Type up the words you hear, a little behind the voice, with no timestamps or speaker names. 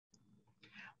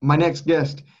My next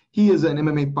guest, he is an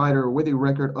MMA fighter with a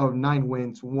record of 9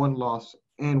 wins, 1 loss,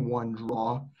 and 1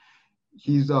 draw.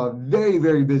 He's a very,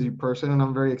 very busy person, and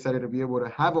I'm very excited to be able to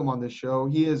have him on this show.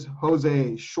 He is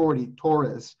Jose Shorty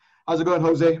Torres. How's it going,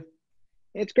 Jose?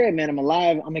 It's great, man. I'm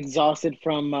alive. I'm exhausted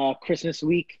from Christmas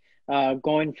week,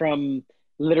 going from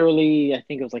literally, I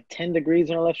think it was like 10 degrees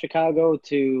when I left Chicago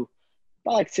to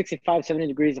about like 65, 70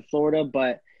 degrees in Florida.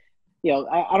 But,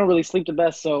 I don't really sleep the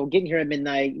best. So getting here at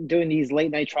midnight, doing these late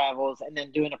night travels, and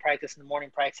then doing a practice in the morning,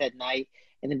 practice at night,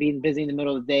 and then being busy in the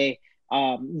middle of the day.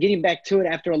 Getting back to it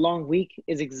after a long week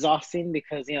is exhausting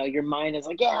because, your mind is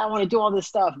like, yeah, I want to do all this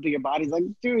stuff. But your body's like,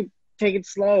 dude, take it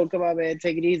slow. Come on, man,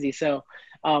 take it easy. So,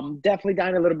 definitely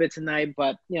dying a little bit tonight,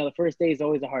 but the first day is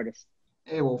always the hardest.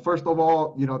 Hey, well, first of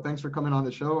all, thanks for coming on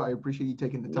the show. I appreciate you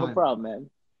taking the No time. problem, man.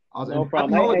 Awesome. No And happy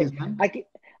problem. holidays, man. I, can-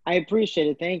 I appreciate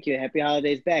it. Thank you. Happy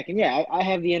holidays back. And yeah, I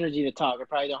have the energy to talk. I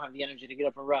probably don't have the energy to get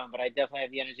up and run, but I definitely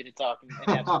have the energy to talk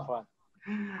and have some fun.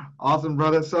 Awesome,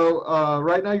 brother. So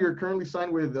right now you're currently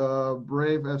signed with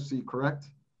Brave FC, correct?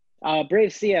 Brave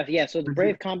CF, yeah. So the Brave CF.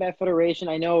 Brave Combat Federation.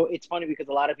 I know it's funny because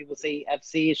a lot of people say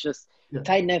FC. It's just Yeah,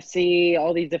 Titan FC,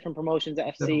 all these different promotions at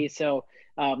FC. definitely. So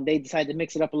they decided to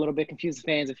mix it up a little bit, confuse the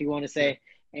fans, if you want to Yeah, say.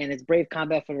 And it's Brave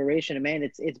Combat Federation. And man,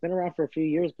 it's been around for a few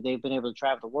years, but they've been able to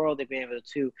travel the world. They've been able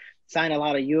to sign a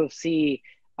lot of UFC,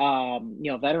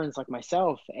 veterans like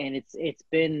myself. And it's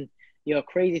been a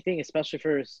crazy thing, especially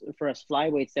for us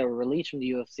flyweights that were released from the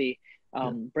UFC.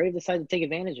 yeah, Brave decided to take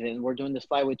advantage of it, and we're doing this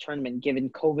flyweight tournament. Given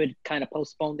COVID, kind of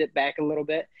postponed it back a little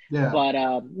bit, yeah. but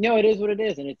it is what it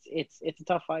is, and it's a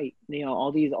tough fight.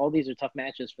 All these are tough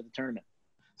matches for the tournament.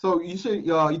 So you say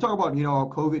you talk about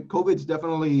COVID. COVID's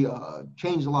definitely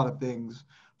changed a lot of things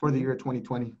for the Hmm. year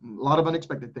 2020. A lot of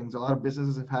unexpected things. A lot of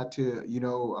businesses have had to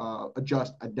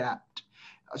adjust, adapt.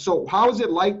 So how is it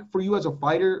like for you as a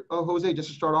fighter, Jose? Just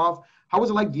to start off, how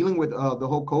was it like dealing with the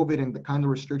whole COVID and the kind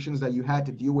of restrictions that you had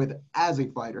to deal with as a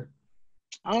fighter?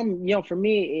 For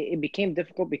me, it became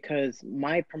difficult because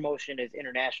my promotion is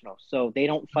international, so they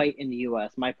don't fight in the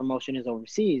U.S. My promotion is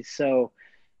overseas, so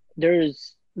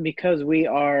there's because we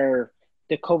are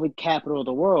the COVID capital of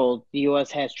the world, the U.S.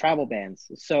 has travel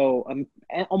bans. So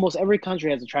almost every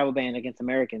country has a travel ban against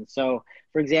Americans. So,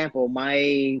 for example,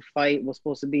 my fight was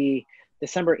supposed to be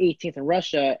December 18th in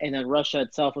Russia, and then Russia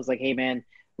itself was like, "Hey, man,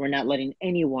 we're not letting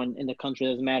anyone in the country,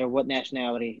 doesn't matter what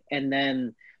nationality." And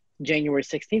then January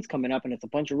 16th coming up, and it's a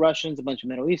bunch of Russians, a bunch of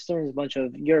Middle Easterns, a bunch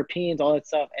of Europeans, all that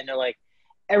stuff, and they're like,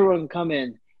 everyone can come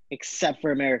in except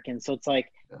for Americans. So it's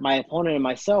like my opponent and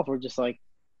myself were just like,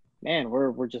 man,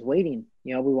 we're just waiting.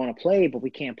 We want to play, but we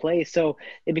can't play. So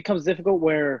it becomes difficult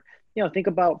where, think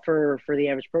about for the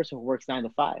average person who works 9 to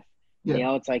 5.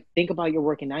 Yeah, It's like think about you're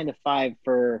working 9 to 5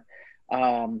 for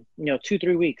 2,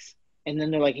 3 weeks. And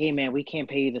then they're like, hey man, we can't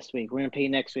pay you this week. We're gonna pay you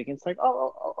next week. And it's like,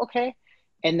 oh, okay.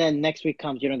 And then next week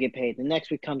comes, you don't get paid. The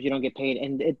next week comes, you don't get paid.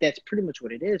 And that's pretty much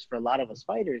what it is for a lot of us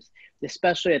fighters,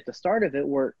 especially at the start of it,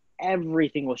 where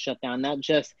everything was shut down, not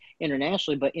just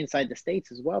internationally, but inside the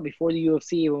States as well, before the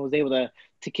UFC even was able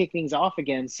to kick things off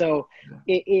again. So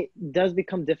yeah, it does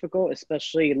become difficult,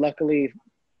 especially luckily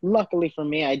for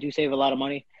me, I do save a lot of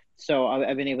money. So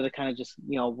I've been able to kind of just,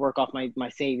 work off my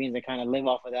savings and kind of live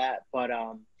off of that. But,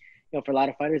 for a lot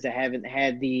of fighters that haven't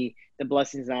had the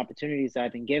blessings and opportunities that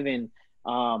I've been given,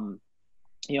 um,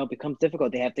 it becomes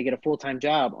difficult. They have to get a full-time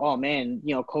job. Oh man,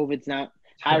 COVID's not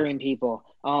yeah. hiring people.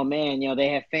 Oh man, they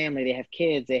have family, they have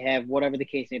kids, they have whatever the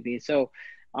case may be. So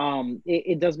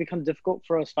it does become difficult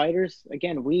for us fighters.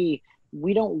 Again, we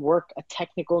don't work a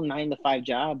technical 9 to 5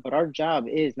 job, but our job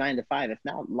is 9 to 5, if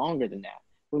not longer than that.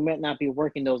 We might not be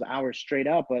working those hours straight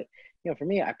up, but for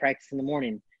me, I practice in the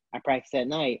morning. I practice at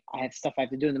night. I have stuff I have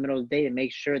to do in the middle of the day to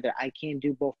make sure that I can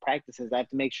do both practices. I have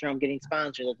to make sure I'm getting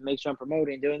sponsors. I have to make sure I'm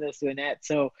promoting, doing this, doing that.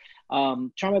 So,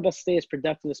 trying my best to stay as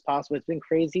productive as possible. It's been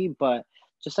crazy, but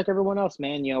just like everyone else,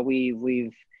 man,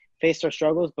 we've faced our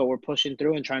struggles, but we're pushing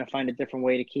through and trying to find a different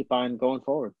way to keep on going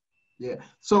forward. Yeah.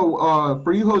 So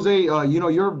for you, Jose,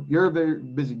 you're a very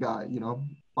busy guy.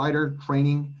 Fighter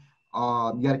training.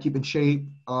 You got to keep in shape.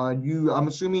 I'm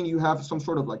assuming you have some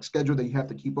sort of like schedule that you have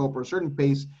to keep up or a certain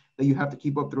pace that you have to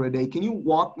keep up through a day. Can you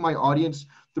walk my audience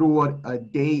through what a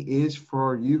day is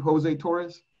for you, Jose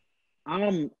Torres?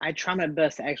 I try my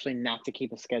best actually not to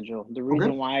keep a schedule. The Okay.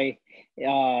 reason why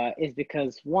is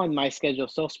because one, my schedule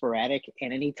is so sporadic,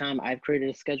 and anytime I've created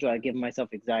a schedule, I give myself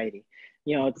anxiety.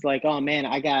 It's like, oh man,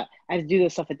 I have to do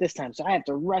this stuff at this time, so I have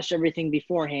to rush everything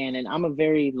beforehand. And I'm a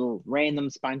very random,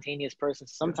 spontaneous person.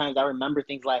 Yeah. Sometimes I remember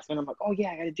things last minute. I'm like, oh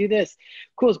yeah, I got to do this.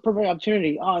 Cool, it's a perfect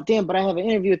opportunity. Oh damn, but I have an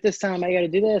interview at this time. I got to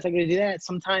do this. I got to do that.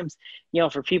 Sometimes,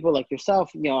 for people like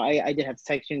yourself, I did have to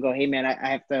text you and go, hey man, I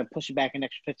have to push it back an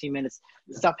extra 15 minutes.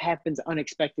 Yeah. Stuff happens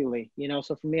unexpectedly.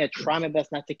 So for me, I try my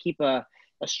best not to keep a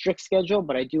strict schedule,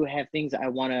 but I do have things that I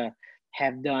want to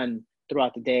have done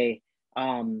throughout the day.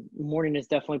 Morning is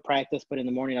definitely practice, but in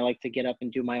the morning I like to get up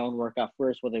and do my own workout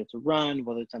first, whether it's a run,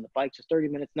 whether it's on the bike, just 30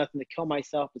 minutes, nothing to kill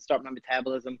myself, but start my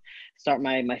metabolism, start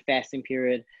my fasting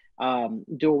period.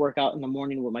 Do a workout in the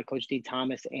morning with my coach D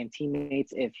Thomas and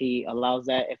teammates if he allows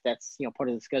that, if that's part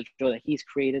of the schedule that he's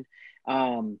created.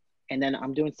 And then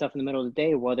I'm doing stuff in the middle of the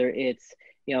day, whether it's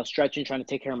stretching, trying to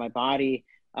take care of my body,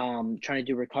 trying to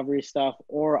do recovery stuff,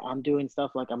 or I'm doing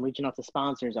stuff like I'm reaching out to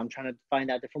sponsors. I'm trying to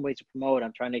find out different ways to promote.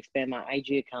 I'm trying to expand my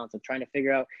IG accounts. I'm trying to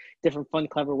figure out different fun,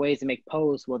 clever ways to make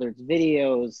posts, whether it's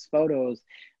videos, photos.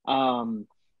 And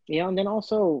then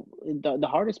also the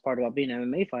hardest part about being an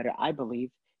MMA fighter, I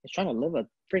believe, is trying to live a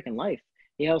freaking life.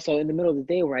 So in the middle of the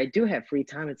day where I do have free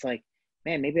time, it's like,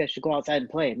 man, maybe I should go outside and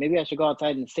play. Maybe I should go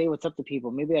outside and say what's up to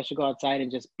people. Maybe I should go outside and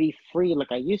just be free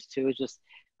like I used to. It's just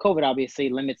COVID obviously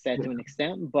limits that to an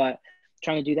extent, but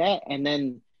trying to do that. And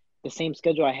then the same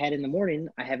schedule I had in the morning,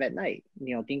 I have at night.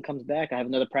 Dean comes back, I have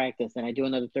another practice, and I do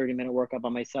another 30-minute workout by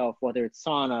myself, whether it's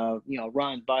sauna,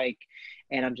 run, bike,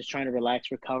 and I'm just trying to relax,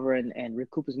 recover, and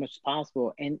recoup as much as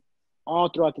possible. And all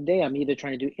throughout the day, I'm either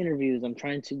trying to do interviews, I'm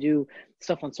trying to do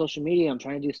stuff on social media, I'm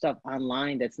trying to do stuff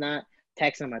online that's not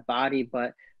taxing on my body,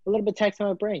 but a little bit taxing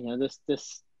on my brain.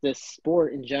 This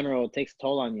sport in general takes a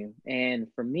toll on you. And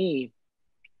for me,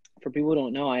 for people who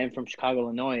don't know, I am from Chicago,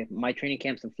 Illinois. My training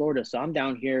camp's in Florida, so I'm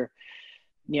down here.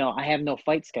 I have no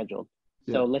fight scheduled.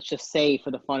 Yeah. So let's just say,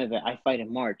 for the fun of it, I fight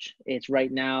in March. It's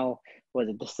right now, was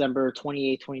it December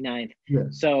 28th, 29th? Yeah.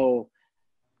 So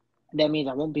that means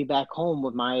I won't be back home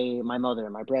with my mother,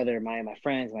 my brother, my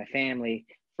friends, my family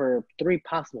for 3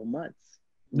 possible months.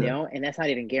 And that's not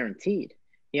even guaranteed.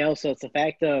 So it's the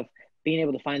fact of being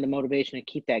able to find the motivation to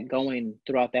keep that going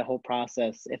throughout that whole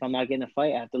process. If I'm not getting a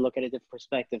fight, I have to look at a different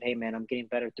perspective. Hey man, I'm getting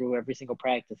better through every single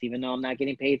practice, even though I'm not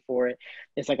getting paid for it.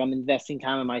 It's like I'm investing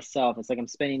time in myself. It's like I'm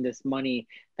spending this money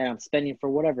that I'm spending for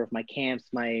whatever, my camps,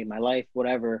 my life,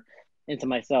 whatever, into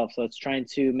myself. So it's trying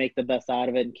to make the best out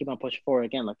of it and keep on pushing forward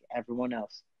again, like everyone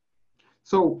else.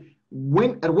 So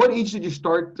at what age did you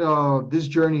start this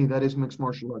journey that is mixed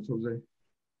martial arts, Jose?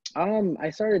 I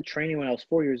started training when I was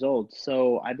 4 years old.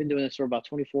 So I've been doing this for about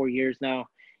 24 years now.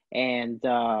 And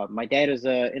my dad was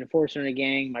an enforcer in a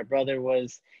gang. My brother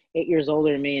was 8 years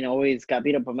older than me and always got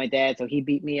beat up by my dad. So he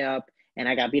beat me up and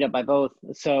I got beat up by both.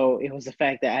 So it was the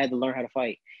fact that I had to learn how to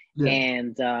fight. Yeah.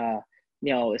 And,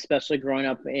 especially growing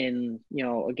up in,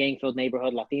 a gang-filled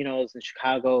neighborhood, Latinos in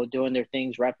Chicago doing their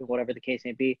things, rapping, whatever the case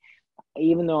may be.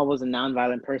 Even though I was a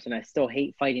nonviolent person, I still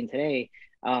hate fighting today.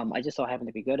 I just so happened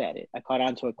to be good at it. I caught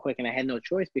on to it quick and I had no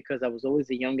choice because I was always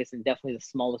the youngest and definitely the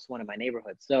smallest one in my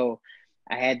neighborhood. So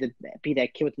I had to be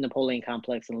that kid with the Napoleon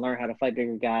complex and learn how to fight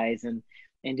bigger guys and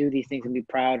do these things and be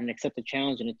proud and accept the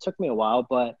challenge. And it took me a while,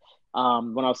 but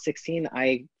when I was 16,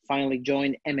 I finally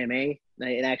joined MMA,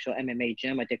 an actual MMA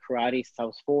gym. I did karate since I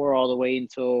was 4 all the way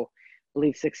until I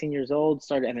believe 16 years old,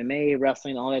 started MMA,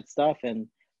 wrestling, all that stuff. And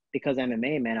because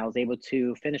MMA, man, I was able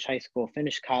to finish high school,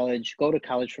 finish college, go to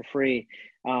college for free,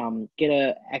 get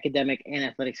a academic and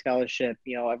athletic scholarship.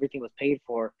 Everything was paid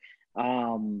for.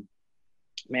 Man,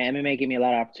 MMA gave me a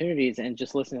lot of opportunities, and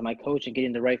just listening to my coach and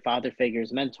getting the right father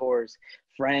figures, mentors,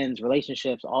 friends,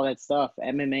 relationships, all that stuff.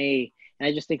 MMA, and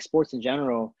I just think sports in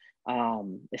general,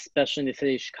 especially in the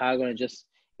city of Chicago and just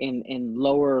in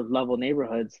lower level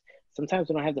neighborhoods, sometimes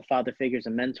we don't have the father figures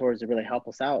and mentors to really help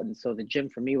us out. And so the gym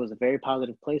for me was a very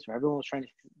positive place where everyone was trying to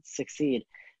succeed.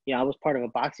 I was part of a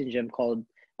boxing gym called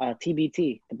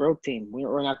TBT, the broke team.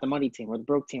 We're not the money team. We're the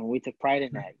broke team. We took pride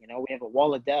in that. We have a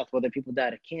wall of death, whether people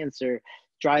died of cancer,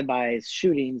 drive-bys,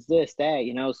 shootings, this,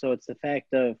 that, So it's the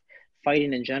fact of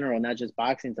fighting in general, not just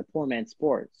boxing. It's a poor man's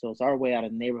sport. So it's our way out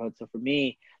of the neighborhood. So for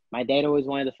me, my dad always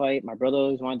wanted to fight. My brother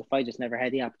always wanted to fight, just never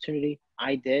had the opportunity.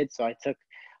 I did. So I took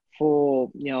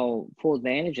full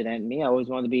advantage of that. And me, I always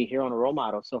wanted to be a hero and a role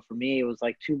model. So for me, it was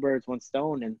like 2 birds, 1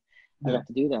 stone, and I got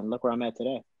to do that. And look where I'm at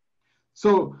today.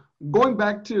 So going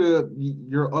back to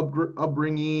your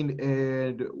upbringing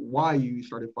and why you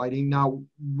started fighting. Now,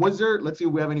 was there, let's see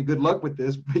if we have any good luck with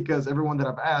this, because everyone that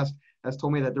I've asked has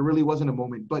told me that there really wasn't a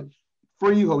moment. But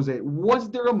for you, Jose,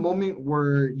 was there a moment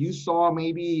where you saw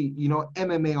maybe,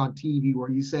 MMA on TV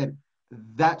where you said,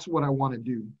 that's what I want to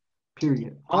do?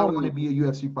 Period. I want to Um, be a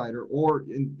UFC fighter or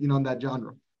in that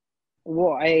genre.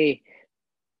 well,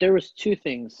 there was two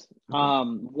things. Okay.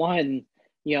 One,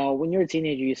 when you're a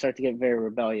teenager, you start to get very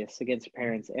rebellious against your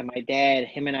parents. And my dad,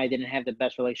 him and I didn't have the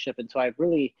best relationship until I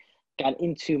really got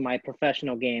into my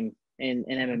professional game in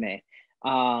Okay.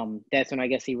 MMA. That's when I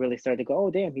guess he really started to go,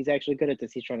 oh damn, he's actually good at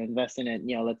this. He's trying to invest in it.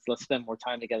 Let's spend more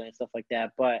time together and stuff like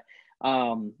that. But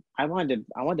I wanted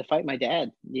to fight my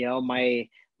dad.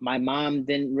 My mom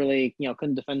didn't really,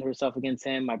 couldn't defend herself against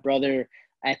him. My brother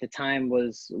at the time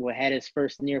had his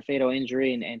first near fatal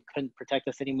injury and couldn't protect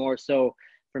us anymore. So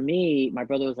for me, my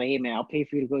brother was like, "Hey man, I'll pay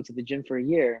for you to go to the gym for a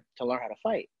year to learn how to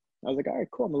fight." I was like, "All right,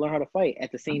 cool. I'm gonna learn how to fight."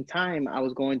 At the same time, I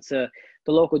was going to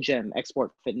the local gym,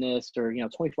 Export Fitness or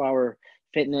 24-hour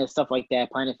fitness, stuff like that,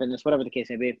 Planet Fitness, whatever the case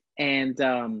may be. And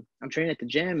I'm training at the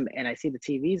gym, and I see the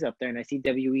TVs up there, and I see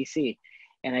WEC,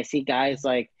 and I see guys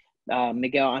like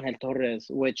Miguel Angel Torres,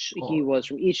 which he Oh, was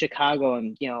from East Chicago,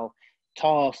 and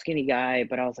tall, skinny guy.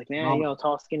 But I was like, man, phenomenal.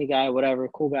 tall, skinny guy, whatever,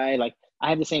 cool guy. Like I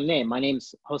have the same name. My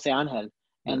name's Jose Angel,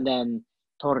 Yeah. and then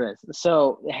Torres.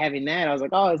 So having that, I was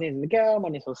like, oh, his name's Miguel. My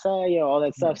name's Jose. All that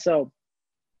Yeah. stuff. So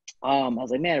I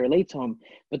was like, man, I relate to him.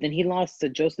 But then he lost to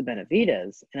Joseph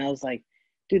Benavidez, and I was like,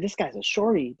 dude, this guy's a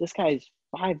shorty. This guy's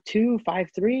 5'2",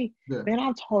 5'3". Yeah. Man,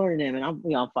 I'm taller than him, and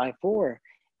I'm 5'4".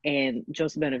 And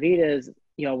Joseph Benavidez,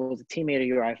 was a teammate of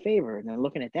Uriah Faber. And then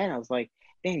looking at that, I was like,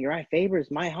 damn, Uriah Faber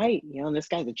is my height, and this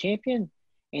guy's a champion,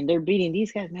 and they're beating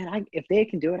these guys. Man, if they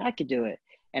can do it, I could do it.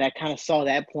 And I kind of saw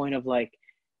that point of like,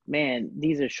 man,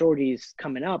 these are shorties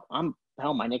coming up.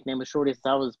 My nickname was Shorty since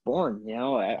I was born.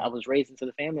 I was raised into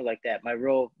the family like that. My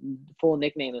real full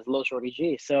nickname is Lil Shorty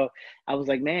G. So I was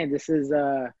like, man, this is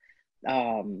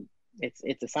um,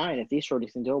 it's a sign. If these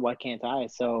shorties can do it, why can't I?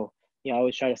 So I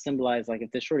always try to symbolize like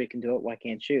if this shorty can do it, why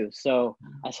can't you? So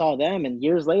I saw them, and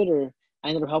years later, I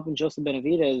ended up helping Joseph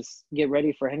Benavidez get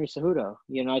ready for Henry Cejudo.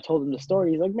 I told him the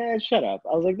story. He's like, man, shut up.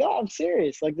 I was like, no, I'm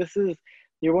serious. Like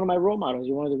you're one of my role models.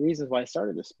 You're one of the reasons why I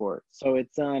started the sport. So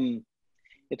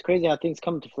it's crazy how things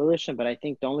come to fruition, but I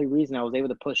think the only reason I was able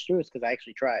to push through is because I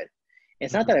actually tried.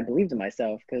 It's not Okay. that I believed in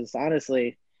myself, because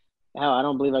honestly, hell, I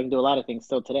don't believe I can do a lot of things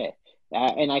still today.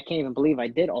 And I can't even believe I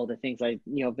did all the things I,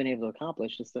 been able to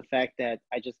accomplish. It's the fact that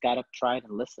I just got up, tried,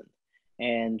 and listened,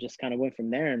 and just kind of went from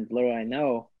there. And little I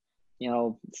know,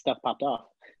 stuff popped off.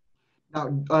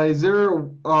 Now, is there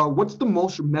what's the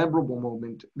most memorable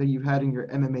moment that you've had in your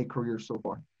MMA career so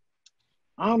far?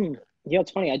 Um,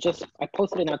 it's funny. I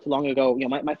posted it not too long ago.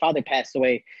 My father passed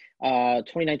away,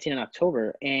 2019 in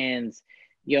October, and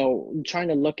trying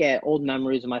to look at old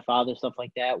memories of my father, stuff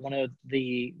like that. One of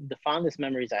the fondest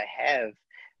memories I have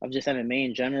of just MMA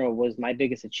in general was my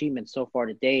biggest achievement so far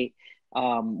to date.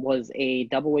 Was a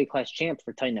double weight class champ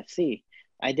for Titan FC.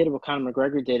 I did what Conor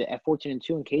McGregor did at 14-2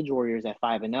 in Cage Warriors at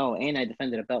 5-0, and I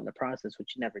defended a belt in the process,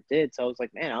 which he never did. So I was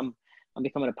like, man, I'm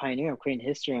becoming a pioneer. I'm creating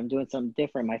history. I'm doing something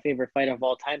different. My favorite fight of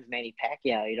all time is Manny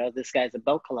Pacquiao. This guy's a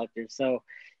belt collector. So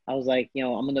I was like,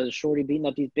 I'm another shorty beating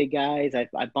up these big guys. I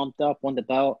bumped up, won the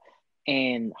belt,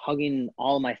 and hugging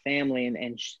all my family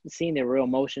and seeing the real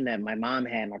emotion that my mom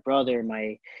had, my brother,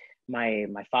 my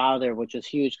father, which was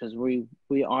huge because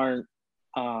we aren't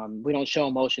we don't show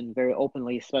emotion very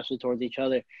openly, especially towards each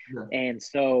other. Yeah. And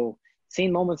so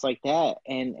seeing moments like that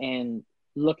and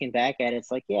looking back at it,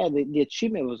 it's like, yeah, the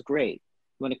achievement was great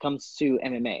when it comes to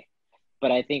MMA.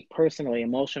 But I think personally,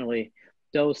 emotionally,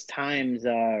 those times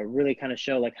really kind of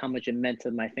show like how much it meant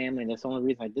to my family. And that's the only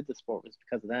reason I did the sport was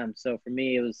because of them. So for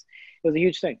me, it was a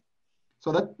huge thing.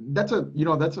 So that's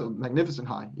a magnificent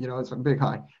high. It's a big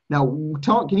high. Now,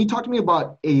 can you talk to me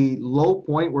about a low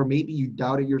point where maybe you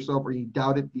doubted yourself or you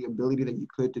doubted the ability that you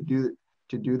could to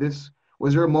do this?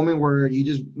 Was there a moment where you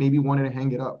just maybe wanted to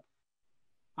hang it up?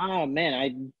 Oh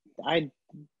man, I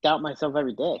doubt myself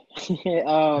every day.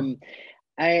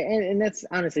 And that's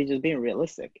honestly just being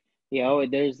realistic.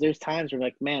 There's times where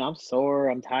like, man, I'm sore,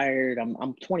 I'm tired,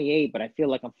 I'm 28, but I feel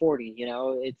like I'm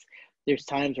 40. There's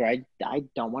times where I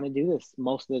don't want to do this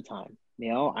most of the time.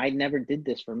 I never did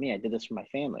this for me. I did this for my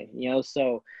family.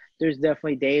 So there's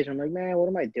definitely days where I'm like, man, what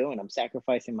am I doing? I'm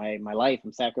sacrificing my life.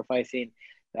 I'm sacrificing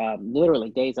literally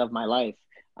days of my life.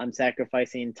 I'm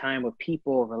sacrificing time with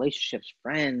people, relationships,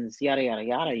 friends, yada yada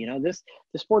yada.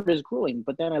 The sport is grueling,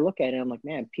 but then I look at it, I'm like,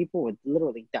 man, people would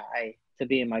literally die to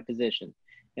be in my position.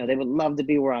 They would love to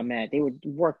be where I'm at. They would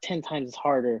work 10 times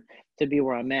harder to be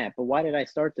where I'm at. But why did I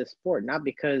start this sport? Not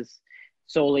because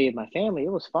solely of my family.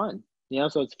 It was fun.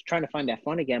 So it's trying to find that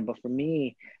fun again. But for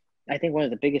me, I think one of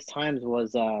the biggest times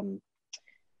was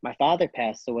my father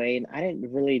passed away, and I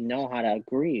didn't really know how to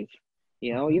grieve.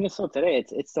 Okay. Even still today,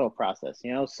 it's still a process.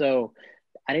 So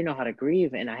I didn't know how to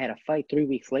grieve, and I had a fight 3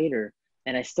 weeks later,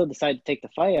 and I still decided to take the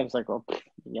fight. I was like, well,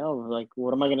 like,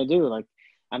 what am I gonna do? Like,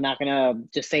 I'm not gonna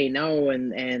just say no, and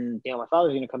my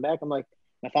father's gonna come back. I'm like,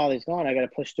 my father's gone. I gotta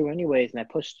push through anyways, and I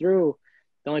pushed through.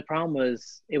 The only problem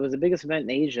was it was the biggest event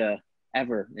in Asia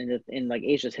ever in like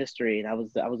Asia's history, and I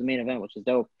was the main event, which was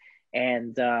dope.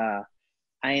 And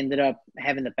I ended up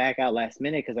having to back out last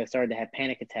minute because I started to have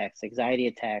panic attacks, anxiety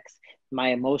attacks. My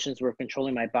emotions were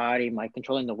controlling my body, my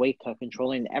controlling the weight cut,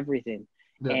 controlling everything.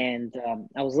 Yeah. And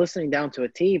I was listening down to a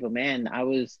T, but man, I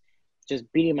was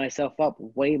just beating myself up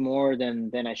way more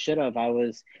than I should have.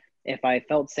 If I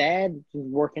felt sad,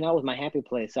 working out was my happy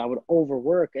place. So I would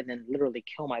overwork and then literally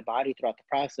kill my body throughout the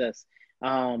process.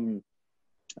 Um,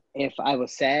 if I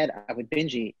was sad, I would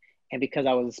binge eat. And because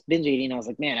I was binge eating, I was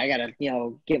like, man, I gotta,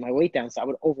 get my weight down. So I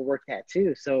would overwork that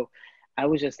too. So I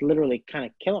was just literally kind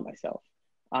of killing myself.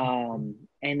 And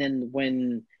then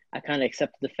when I kind of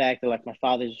accepted the fact that like my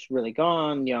father's really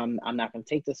gone, I'm not gonna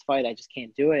take this fight. I just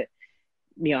can't do it.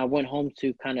 I went home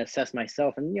to kind of assess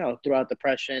myself and, throughout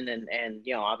depression and,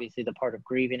 obviously the part of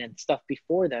grieving and stuff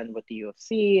before then with the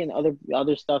UFC and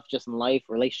other stuff just in life,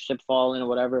 relationship falling or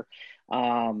whatever.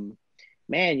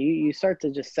 Man, you start to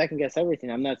just second guess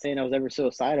everything. I'm not saying I was ever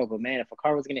suicidal, but man, if a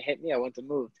car was going to hit me, I wouldn't have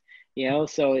moved,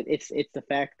 So it's the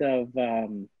fact of,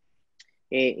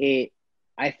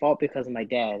 I fought because of my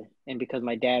dad, and because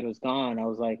my dad was gone, I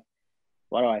was like,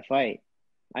 why do I fight?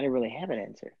 I didn't really have an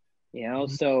answer, Mhm.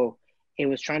 So it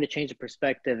was trying to change the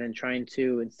perspective and trying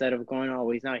to, instead of going, oh,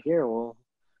 well, he's not here. Well,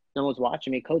 no one's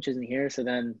watching me. Coach isn't here. So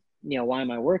then, why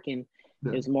am I working? It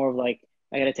Yeah. was more of like,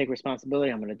 I got to take responsibility.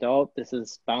 I'm an adult. This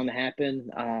is bound to happen.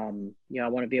 I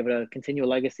want to be able to continue a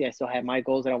legacy. I still have my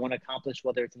goals that I want to accomplish,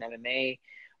 whether it's in MMA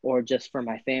or just for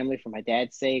my family, for my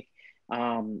dad's sake.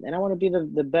 And I want to be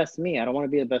the best me. I don't want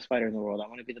to be the best fighter in the world. I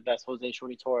want to be the best Jose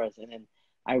Shorty Torres. And then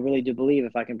I really do believe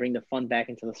if I can bring the fun back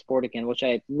into the sport again, which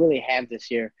I really have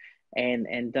this year,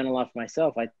 and done a lot for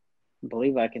myself, I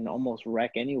believe I can almost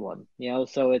wreck anyone.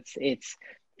 So it's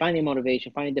finding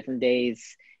motivation, finding different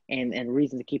days and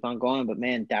reasons to keep on going. But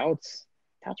man, doubts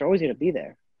are always going to be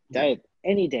there. Yeah.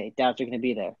 Any day, doubts are going to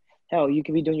be there. Hell, you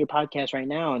could be doing your podcast right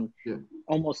now and Yeah.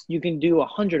 almost you can do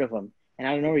 100 of them. And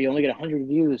I don't know, you only get 100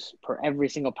 views per every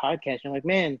single podcast. You're like,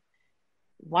 man,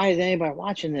 why is anybody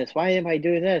watching this? Why is anybody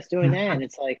doing this, doing that? And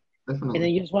it's like, and Definitely. then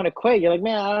you just want to quit. You're like,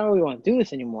 man, I don't really want to do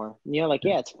this anymore. Like,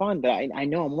 yeah, it's fun, but I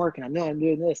know I'm working. I know I'm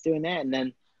doing this, doing that. And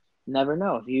then never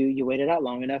know. If you wait it out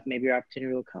long enough, maybe your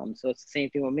opportunity will come. So it's the same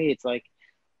thing with me. It's like,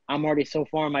 I'm already so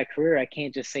far in my career. I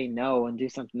can't just say no and do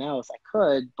something else. I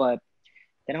could, but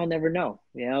then I'll never know,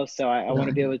 So I want Yeah.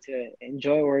 to be able to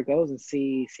enjoy where it goes and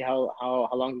see how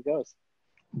long it goes.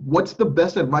 What's the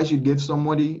best advice you'd give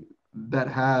somebody that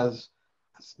has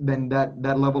then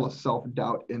that level of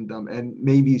self-doubt in them, and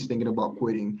maybe he's thinking about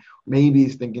quitting, maybe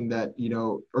he's thinking that,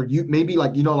 or you maybe,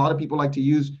 like, a lot of people like to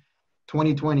use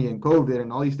 2020 and COVID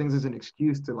and all these things as an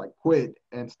excuse to like quit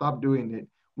and stop doing it.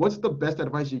 What's the best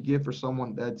advice you give for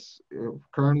someone that's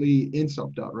currently in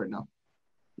self-doubt right now?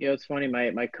 It's funny.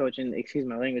 My coach, and excuse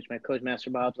my language, my coach Master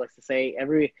Bobs likes to say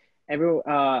every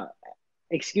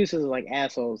excuses are like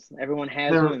assholes. Everyone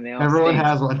has one and they all Everyone stink.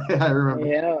 has one. I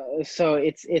remember. So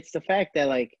it's the fact that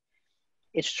like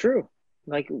it's true.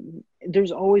 Like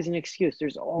there's always an excuse.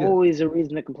 There's Yeah. always a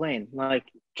reason to complain. Like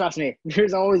trust me,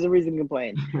 there's always a reason to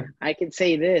complain. I can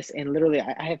say this, and literally,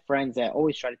 I have friends that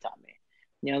always try to top me.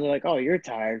 They're like, "Oh, you're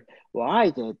tired. Well, I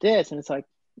did this," and it's like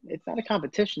it's not a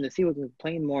competition to see who can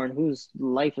complain more and whose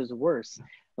life is worse.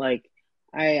 Like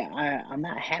I'm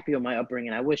not happy with my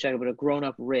upbringing. I wish I would have grown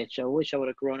up rich. I wish I would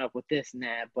have grown up with this and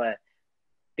that, but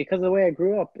because of the way I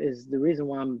grew up is the reason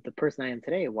why I'm the person I am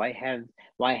today. Why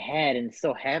I had and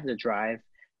still have the drive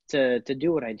to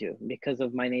do what I do because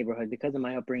of my neighborhood, because of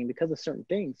my upbringing, because of certain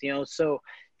things, So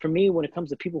for me, when it comes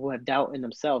to people who have doubt in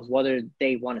themselves, whether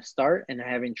they want to start and are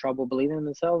having trouble believing in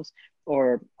themselves,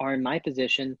 or are in my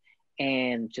position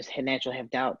and just naturally have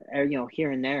doubt, or,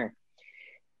 here and there,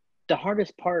 the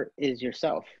hardest part is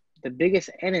yourself. The biggest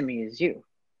enemy is you.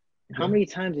 How Yeah. many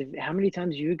times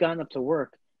have you gotten up to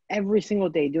work every single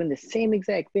day doing the same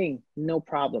exact thing, no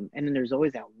problem. And then there's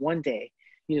always that one day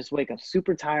you just wake up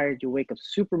super tired, you wake up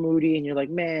super moody, and you're like,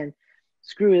 man,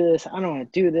 screw this. I don't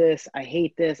want to do this. I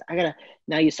hate this.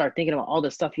 Now you start thinking about all the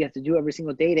stuff you have to do every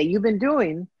single day that you've been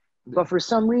doing, Yeah. but for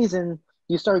some reason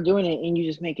you start doing it and you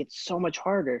just make it so much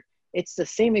harder. It's the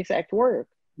same exact work,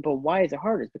 but why is it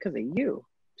harder? It's because of you.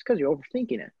 It's because you're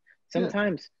overthinking it. Yeah.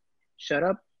 Sometimes shut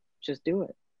up, just do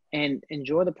it and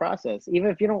enjoy the process. Even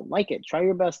if you don't like it, try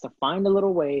your best to find a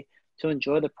little way to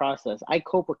enjoy the process. I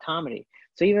cope with comedy.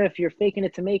 So even if you're faking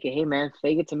it to make it, hey man,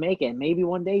 fake it to make it. Maybe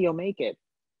one day you'll make it.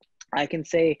 I can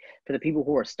say for the people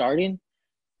who are starting,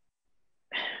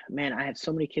 man, I have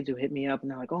so many kids who hit me up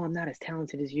and they're like, "Oh, I'm not as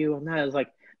talented as you. I'm not as like."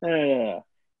 No, no, no, no.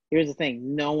 Here's the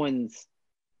thing: no one's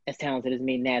as talented as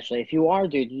me naturally. If you are,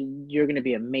 dude, you're gonna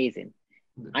be amazing.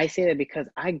 I say that because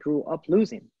I grew up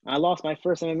losing. I lost my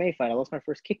first MMA fight. I lost my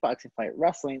first kickboxing fight,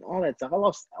 wrestling, all that stuff. I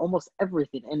lost almost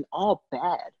everything, and all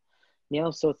bad.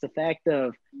 So it's the fact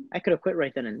of I could have quit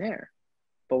right then and there.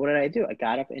 But what did I do? I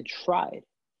got up and tried.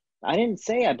 I didn't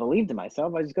say I believed in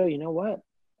myself. I just go, you know what?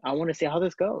 I want to see how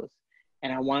this goes.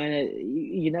 And I want to,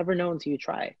 you never know until you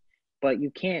try. But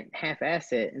you can't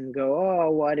half-ass it and go,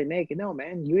 oh, well, I didn't make it. No,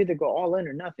 man, you either go all in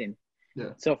or nothing.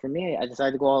 Yeah. So for me, I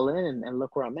decided to go all in and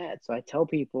look where I'm at. So I tell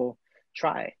people,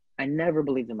 try. I never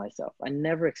believed in myself. I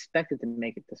never expected to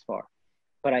make it this far.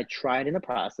 But I tried in the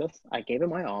process. I gave it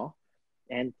my all.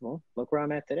 And, well, look where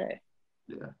I'm at today.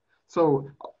 Yeah. So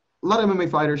a lot of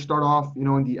MMA fighters start off,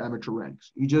 in the amateur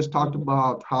ranks. You just talked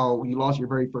about how you lost your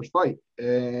very first fight.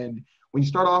 And when you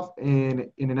start off in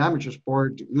an amateur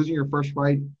sport, losing your first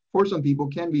fight for some people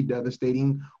can be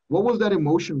devastating. What was that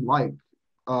emotion like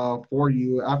for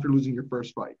you after losing your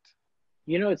first fight?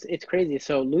 It's crazy.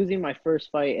 So losing my first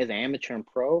fight as an amateur and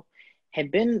pro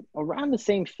had been around the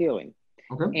same feeling.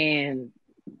 Okay. And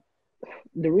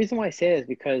the reason why I say it is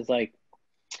because, like,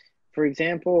 for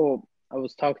example, I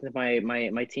was talking to my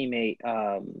teammate,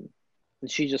 and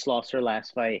she just lost her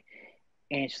last fight,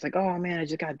 and she's like, "Oh man, I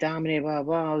just got dominated, blah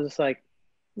blah." I was just like,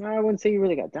 "No, I wouldn't say you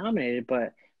really got dominated,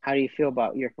 but how do you feel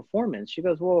about your performance?" She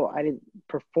goes, "Well, I didn't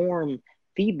perform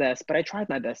the best, but I tried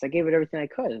my best. I gave it everything I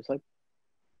could." It's like,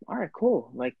 all right,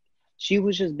 cool. Like, she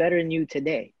was just better than you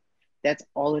today. That's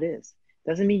all it is.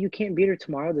 Doesn't mean you can't beat her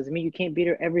tomorrow. Doesn't mean you can't beat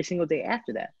her every single day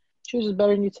after that. She was just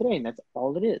better than you today, and that's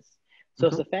all it is. So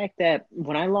it's Okay. the fact that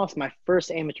when I lost my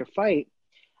first amateur fight,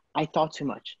 I thought too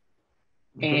much.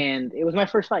 Okay. And it was my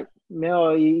first fight.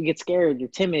 You get scared, you're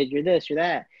timid, you're this, you're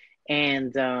that.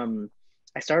 And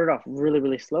I started off really,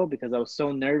 really slow because I was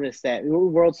so nervous that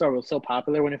World Star was so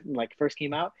popular when it like first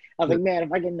came out. I was Yeah. like, man,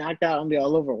 if I get knocked out, I'm gonna be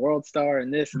all over World Star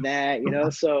and this and that.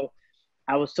 So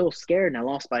I was so scared and I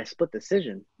lost by a split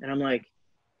decision. And I'm like,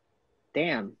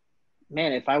 damn,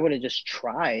 man, if I would have just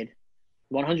tried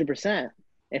 100%,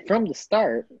 and from the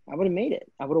start, I would have made it.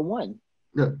 I would have won.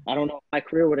 Yeah. I don't know if my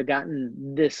career would have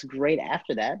gotten this great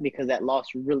after that because that loss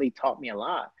really taught me a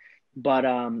lot. But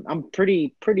I'm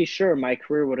pretty sure my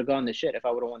career would have gone to shit if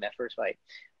I would have won that first fight.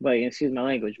 But excuse my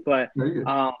language. But Very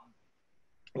good.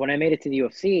 when I made it to the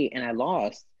UFC and I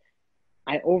lost,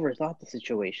 I overthought the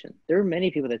situation. There are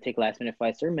many people that take last minute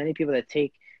fights. There are many people that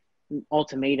take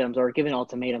ultimatums or given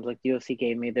ultimatums like the UFC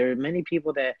gave me. There are many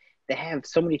people that have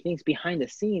so many things behind the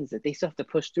scenes that they still have to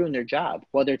push through in their job,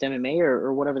 whether it's MMA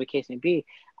or whatever the case may be.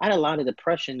 I had a lot of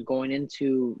depression going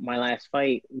into my last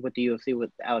fight with the UFC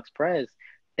with Alex Perez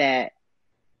that,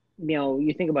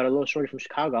 you think about a little shorty from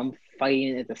Chicago. I'm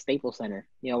fighting at the Staples Center,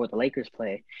 where the Lakers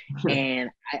play. And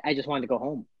I just wanted to go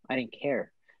home. I didn't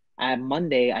care.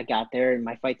 Monday, I got there and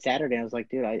my fight Saturday. I was like,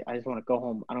 dude, I just want to go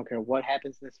home. I don't care what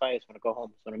happens in this fight. I just want to go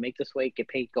home. So to make this weight, get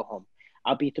paid, go home.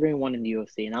 I'll be 3-1 in the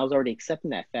UFC. And I was already accepting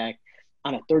that fact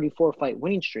on a 34 fight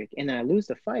winning streak. And then I lose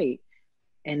the fight.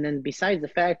 And then besides the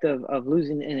fact of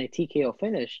losing in a TKO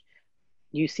finish,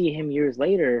 you see him years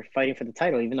later fighting for the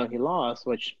title, even though he lost,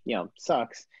 which,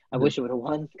 sucks. I Yeah. wish it would have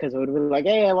won because it would have been like,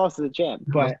 hey, I lost to the champ.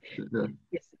 But Yeah.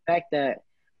 it's the fact that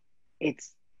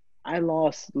I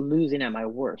lost losing at my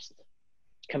worst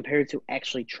compared to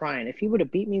actually trying. If he would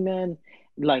have beat me, man,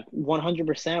 like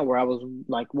 100%, where I was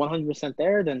like 100%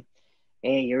 there, then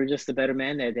hey, you're just a better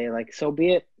man that day. Like, so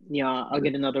be it. I'll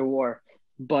get another war.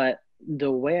 But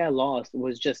the way I lost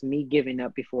was just me giving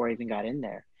up before I even got in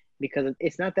there. Because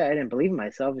it's not that I didn't believe in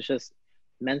myself. It's just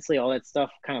mentally all that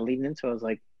stuff kind of leading into it. I was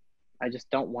like, I just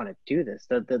don't want to do this.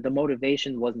 The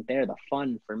motivation wasn't there. The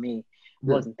fun for me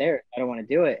Yeah. wasn't there. I don't want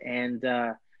to do it. And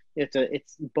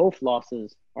it's both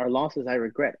losses are losses I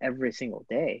regret every single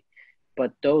day.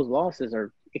 But those losses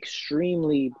are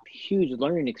extremely huge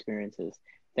learning experiences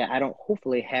that I don't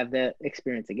hopefully have that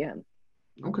experience again.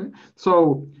 Okay.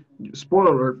 So,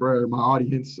 spoiler alert for my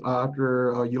audience.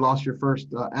 After you lost your first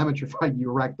amateur fight,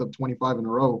 you racked up 25 in a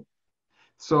row.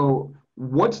 So,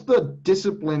 what's the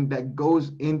discipline that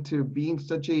goes into being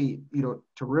such a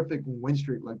terrific win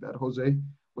streak like that, Jose?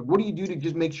 Like, what do you do to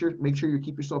just make sure you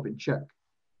keep yourself in check?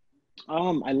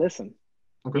 I listen.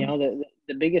 Okay.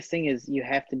 The biggest thing is you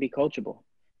have to be coachable.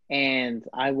 And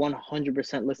I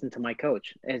 100% listen to my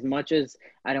coach. As much as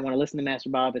I don't want to listen to Master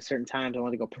Bob at certain times, I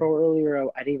want to go pro earlier.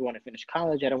 I didn't even want to finish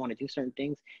college. I don't want to do certain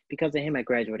things. Because of him, I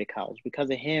graduated college. Because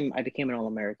of him, I became an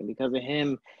All-American. Because of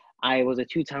him, I was a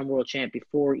two-time world champ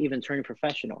before even turning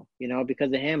professional. You know,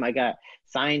 because of him, I got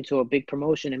signed to a big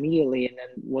promotion immediately and then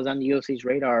was on the UFC's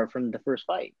radar from the first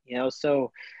fight. You know,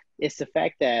 so it's the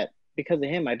fact that because of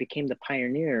him, I became the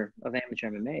pioneer of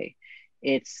amateur MMA.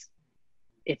 It's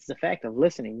it's the fact of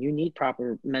listening. You need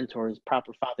proper mentors,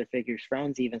 proper father figures,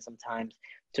 friends, even sometimes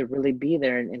to really be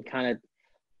there and kind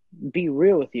of be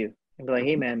real with you and be like,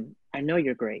 hey, Mhm. man, I know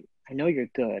you're great. I know you're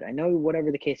good. I know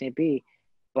whatever the case may be,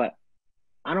 but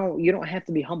you don't have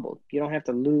to be humbled. You don't have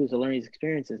to lose or learn these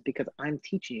experiences because I'm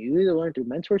teaching you. You either learn through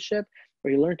mentorship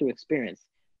or you learn through experience.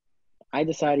 I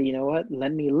decided, you know what,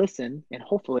 let me listen and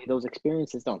hopefully those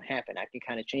experiences don't happen. I can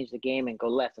kind of change the game and go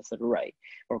left instead of right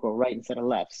or go right instead of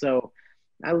left. So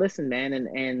I listened, man,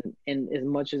 and as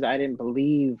much as I didn't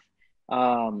believe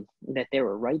that they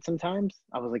were right sometimes,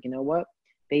 I was like, you know what?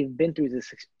 They've been through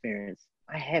this experience.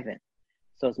 I haven't.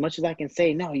 So as much as I can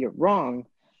say, no, you're wrong,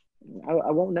 I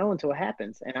won't know until it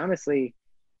happens. And honestly,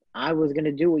 I was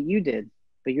gonna do what you did,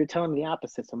 but you're telling me the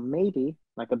opposite. So maybe,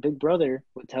 like a big brother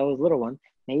would tell his little one,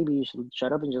 maybe you should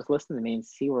shut up and just listen to me and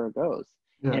see where it goes.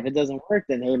 And Yeah. if it doesn't work,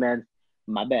 then hey man,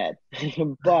 my bad.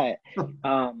 But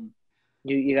um,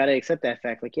 you got to accept that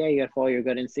fact. Like, yeah, you got to follow your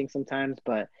gut instinct sometimes.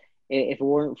 But if it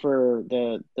weren't for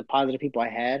the positive people I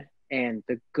had and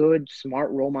the good, smart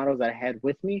role models I had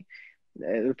with me,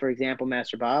 for example,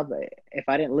 Master Bob, if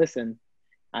I didn't listen,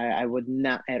 I would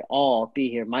not at all be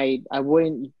here. I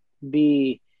wouldn't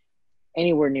be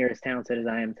anywhere near as talented as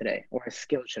I am today, or as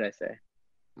skilled, should I say?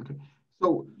 Okay.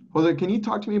 So, Jose, can you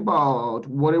talk to me about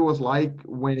what it was like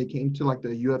when it came to like the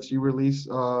UFC release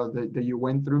that you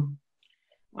went through?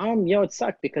 It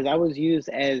sucked because I was used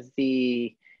as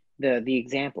the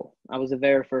example. I was the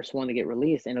very first one to get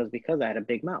released, and it was because I had a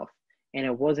big mouth. And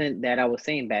it wasn't that I was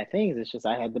saying bad things. It's just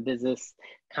I had the business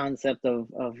concept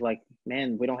of like,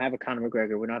 man, we don't have a Conor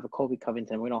McGregor, we don't have a Kobe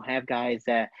Covington, we don't have guys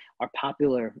that are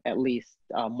popular at least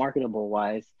marketable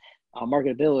wise,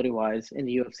 marketability wise in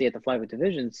the UFC at the flyweight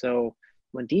division. So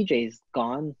when DJ's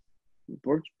gone,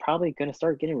 we're probably going to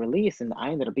start getting released. And I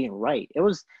ended up being right. It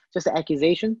was just an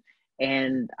accusation,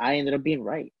 and I ended up being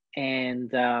right. And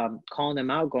calling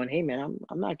them out, going, hey, man,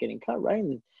 I'm not getting cut, right?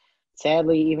 And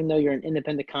sadly, even though you're an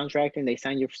independent contractor and they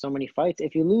sign you for so many fights,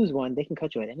 if you lose one, they can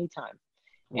cut you at any time.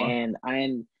 Wow.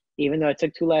 And even though I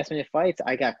took two last minute fights,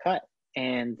 I got cut.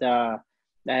 And I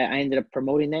ended up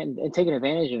promoting that and taking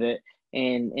advantage of it.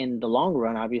 And in the long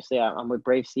run, obviously, I'm with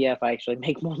Brave CF. I actually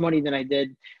make more money than I did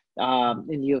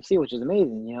in the UFC, which is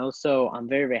amazing, you know. So I'm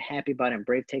very, very happy about it. And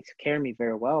Brave takes care of me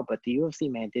very well. But the UFC,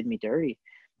 man, did me dirty.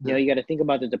 You Yeah. know, you got to think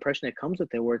about the depression that comes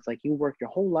with it, where it's like you work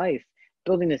your whole life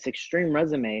building this extreme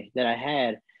resume that I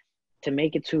had to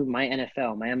make it to my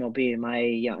NFL, my MLB, my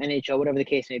NHL, whatever the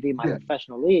case may be, my Yeah.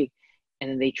 professional league, and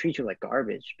then they treat you like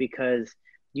garbage because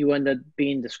you end up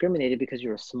being discriminated because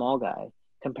you're a small guy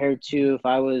compared to if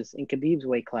I was in Khabib's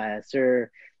weight class or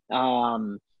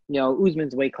um,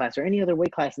 Usman's weight class or any other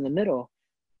weight class in the middle,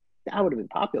 that would have been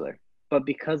popular. But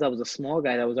because I was a small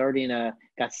guy that was already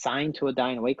got signed to a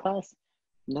dying weight class,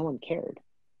 no one cared.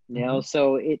 You know, Mhm.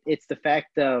 so it's the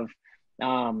fact of,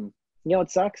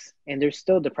 it sucks, and there's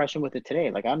still depression with it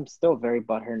today. Like I'm still very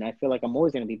butthurt, and I feel like I'm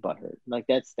always gonna be butthurt. Like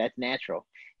that's natural.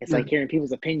 It's Yeah. like hearing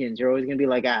people's opinions. You're always gonna be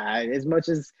like, as much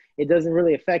as it doesn't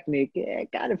really affect me,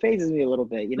 it kind of phases me a little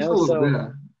bit, you Just know. a little bit.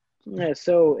 So Yeah. yeah,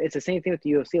 so it's the same thing with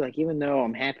the UFC. Like even though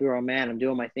I'm happy where I'm at, I'm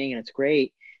doing my thing, and it's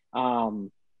great.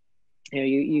 Um,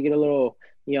 you get a little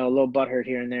a little butthurt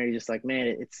here and there. You're just like, man,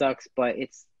 it sucks, but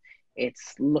it's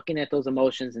looking at those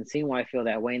emotions and seeing why I feel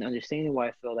that way and understanding why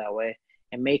I feel that way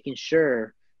and making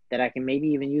sure that I can maybe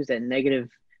even use that negative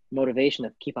motivation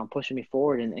to keep on pushing me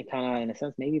forward and kind of in a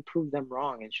sense maybe prove them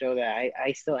wrong and show that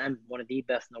I still am one of the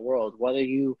best in the world, whether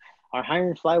you are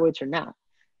hiring flyweights or not.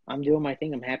 I'm doing my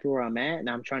thing. I'm happy where I'm at, and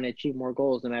I'm trying to achieve more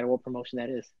goals no matter what promotion that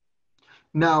is.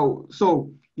 Now,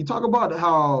 so you talk about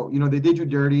how, they did you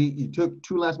dirty. You took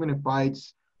two last minute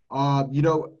fights. Uh, you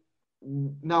know,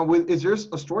 Now is there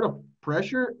a sort of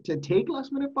pressure to take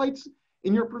last minute fights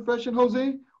in your profession,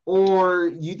 Jose? Or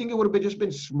you think it would have been just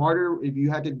been smarter if you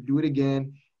had to do it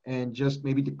again and just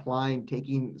maybe decline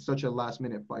taking such a last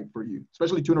minute fight for you,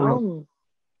 especially two in a row? Um,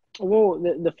 Well,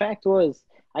 the fact was,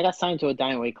 I got signed to a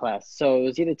dying weight class, so it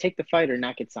was either take the fight or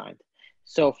not get signed.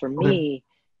 So for Okay. me,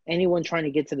 anyone trying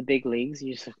to get to the big leagues,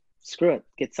 you just screw it,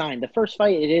 get signed. The first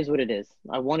fight, it is what it is.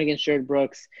 I won against Jared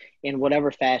Brooks in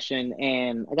whatever fashion,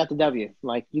 and I got the W.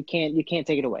 Like you can't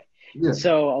take it away. Yeah.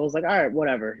 So I was like, all right,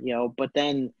 whatever, you know. But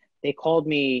then they called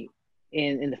me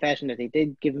in the fashion that they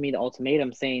did, give me the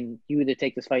ultimatum saying you either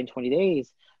take this fight in 20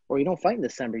 days or you don't fight in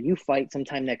December. You fight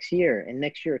sometime next year, and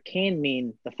next year can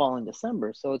mean the following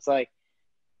December. So it's like,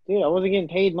 dude, I wasn't getting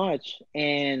paid much,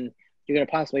 and you're gonna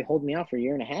possibly hold me out for a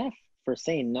year and a half for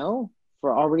saying no,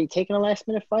 for already taking a last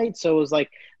minute fight. So it was like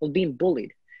I was being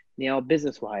bullied,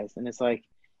 business wise, and it's like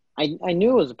I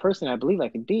knew as a person I believe I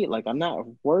could beat. Like I'm not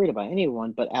worried about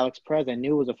anyone, but Alex Perez I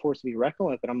knew was a force to be reckoned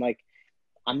with. But I'm like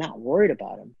I'm not worried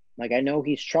about him. Like I know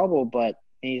he's trouble, but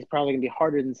and he's probably gonna be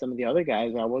harder than some of the other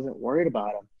guys. I wasn't worried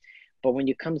about him. But when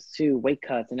it comes to weight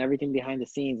cuts and everything behind the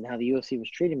scenes and how the UFC was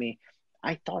treating me,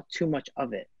 I thought too much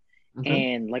of it.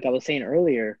 Okay. And like I was saying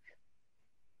earlier,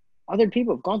 other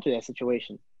people have gone through that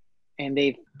situation and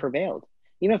they've prevailed.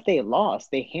 Even if they lost,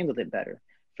 they handled it better.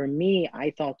 For me,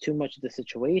 I thought too much of the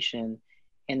situation,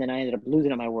 and then I ended up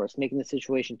losing at my worst, making the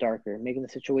situation darker, making the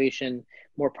situation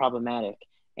more problematic.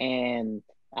 And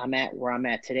I'm at where I'm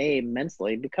at today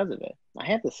mentally because of it. I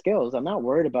have the skills. I'm not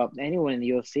worried about anyone in the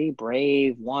UFC,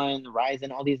 Brave, One,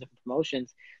 Ryzen, all these different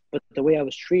promotions. But the way I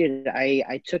was treated,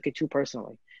 I took it too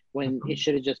personally when it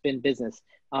should have just been business.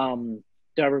 Do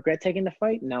I regret taking the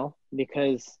fight? No,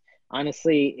 because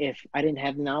honestly, if I didn't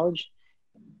have the knowledge,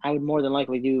 I would more than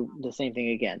likely do the same thing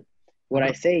again. Would I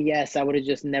Okay. say yes? I would have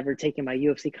just never taken my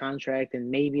UFC contract and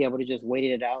maybe I would have just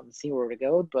waited it out and seen where it would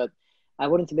go, but I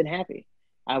wouldn't have been happy.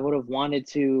 I would have wanted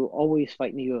to always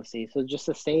fight in the UFC. So just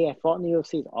to say I fought in the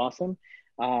UFC is awesome.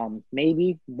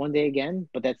 Maybe one day again,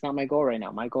 but that's not my goal right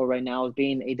now. My goal right now is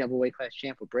being a double weight class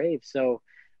champ with Brave. So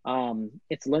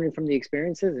it's learning from the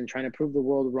experiences and trying to prove the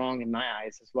world wrong in my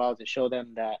eyes as well to show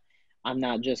them that I'm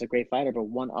not just a great fighter, but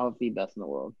one of the best in the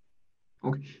world.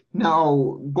 Okay.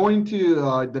 Now, going to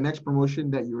the next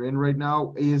promotion that you're in right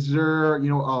now, is there,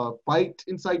 a fight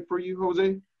in sight for you,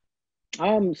 Jose?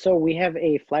 So we have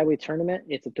a flyweight tournament.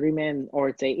 It's a three-man or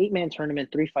it's a eight-man tournament,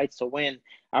 three fights to win.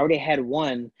 I already had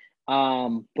one,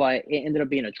 but it ended up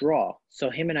being a draw.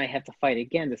 So him and I have to fight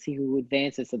again to see who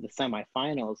advances to the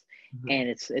semifinals. Mhm. And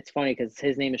it's funny because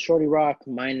his name is Shorty Rock,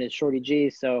 mine is Shorty G.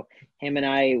 So him and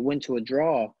I went to a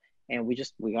draw, and we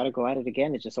got to go at it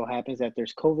again. It just so happens that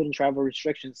there's COVID and travel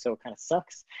restrictions, so it kind of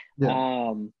sucks. Yeah.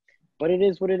 Um, but it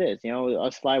is what it is.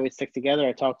 Us flyweights stick together.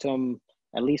 I talk to him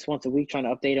at least once a week, trying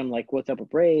to update them like what's up with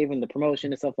Brave and the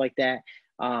promotion and stuff like that.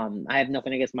 I have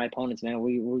nothing against my opponents, man.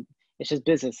 We it's just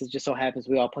business. It just so happens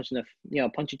we all punch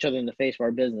each other in the face for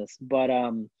our business. But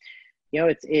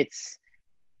it's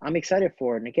I'm excited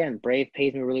for it. And again, Brave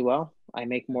pays me really well. I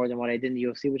make more than what I did in the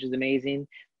UFC, which is amazing.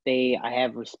 I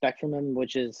have respect from them,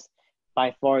 which is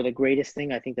by far the greatest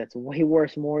thing. I think that's way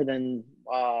worth more than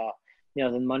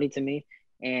than money to me.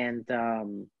 And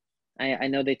I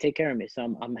know they take care of me,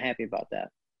 so I'm happy about that.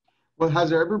 Well, has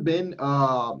there ever been,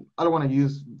 I don't want to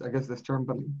use, I guess, this term,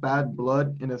 but bad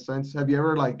blood in a sense? Have you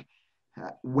ever, like,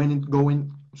 have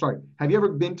you ever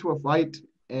been to a fight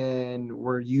and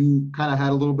where you kind of had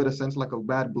a little bit of sense, like, of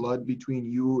bad blood between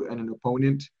you and an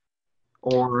opponent?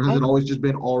 Or has it Um, always just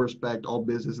been all respect, all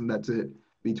business, and that's it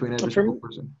between every for single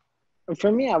person?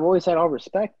 for me, I've always had all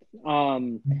respect.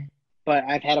 But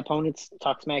I've had opponents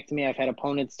talk smack to me. I've had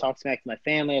opponents talk smack to my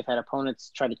family. I've had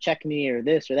opponents try to check me or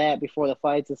this or that before the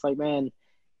fights. It's like, man,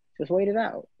 just wait it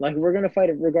out. Like we're gonna fight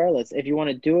it regardless. If you want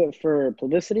to do it for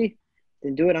publicity,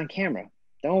 then do it on camera.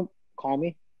 Don't call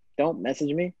me. Don't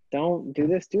message me. Don't do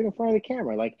this. Do it in front of the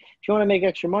camera. Like if you want to make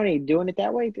extra money doing it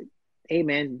that way, hey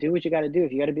man, do what you got to do.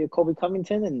 If you got to be a Colby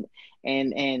Covington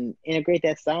and integrate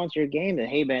that style into your game, then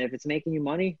hey man, if it's making you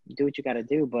money, do what you got to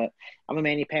do. But I'm a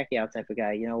Manny Pacquiao type of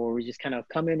guy, where we just kind of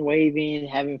come in waving,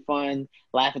 having fun,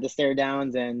 laugh at the stare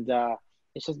downs, and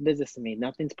it's just business to me.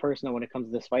 Nothing's personal when it comes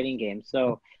to this fighting game.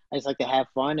 So I just like to have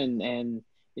fun, and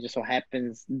it just so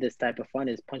happens this type of fun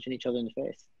is punching each other in the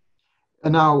face.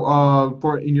 And now,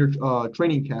 for in your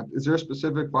training camp, is there a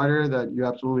specific fighter that you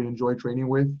absolutely enjoy training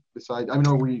with? Besides, I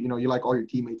know you like all your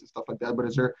teammates and stuff like that, but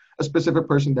is there a specific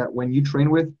person that when you train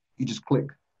with, you just click?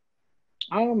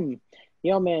 Um,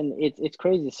 man, it's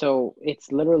crazy. So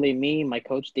it's literally me, my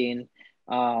coach Dean,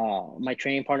 my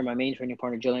training partner, my main training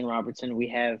partner, Jillian Robertson. We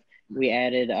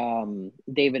added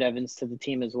David Evans to the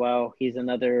team as well. He's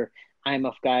another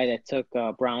IMF guy that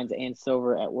took bronze and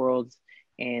silver at Worlds,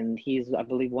 and he's I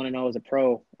believe 1-0 as a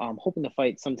pro. Hoping to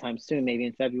fight sometime soon, maybe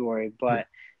in February. But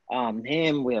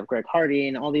him, we have Greg Hardy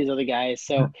and all these other guys.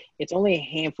 So it's only a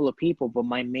handful of people, but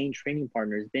my main training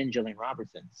partner has been Jillian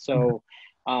Robertson. So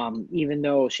even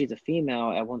though she's a female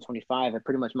at 125 at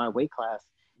pretty much my weight class,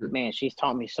 man, she's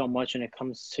taught me so much when it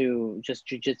comes to just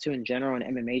jujitsu in general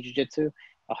and MMA jujitsu.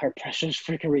 Her pressure is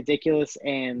freaking ridiculous,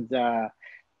 and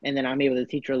then I'm able to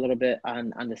teach her a little bit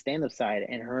on the stand up side,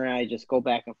 and her and I just go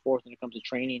back and forth when it comes to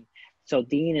training. So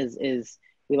Dean is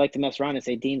we like to mess around and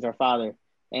say Dean's our father,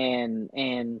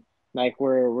 and like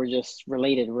we're just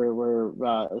related.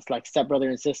 We're it's like stepbrother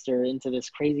and sister into this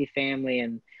crazy family,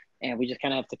 and and we just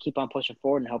kind of have to keep on pushing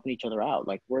forward and helping each other out.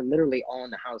 Like we're literally all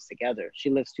in the house together. She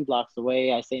lives 2 blocks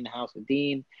away. I stay in the house with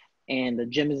Dean, and the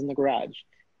gym is in the garage.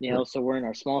 You Yeah. know, so we're in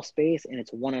our small space, and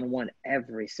it's one on one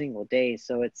every single day.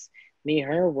 So it's me,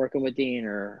 her working with Dean,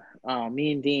 or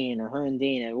me and Dean, or her and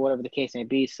Dean, and whatever the case may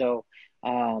be. So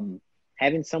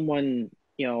having someone,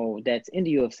 you know, that's in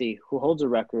the UFC who holds a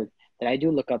record that I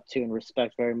do look up to and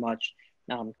respect very much,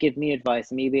 give me advice,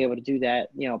 and me be able to do that,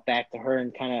 you know, back to her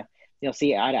and kind of, you know,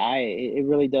 see eye to eye. It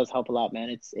really does help a lot, man.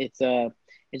 It's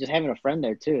just having a friend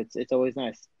there too. It's always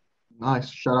nice.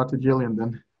 Nice. Shout out to Jillian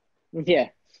then. Yeah.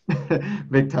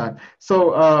 Big time.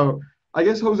 So, I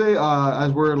guess Jose,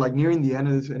 as we're like nearing the end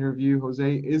of this interview,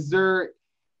 Jose, is there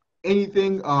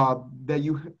anything that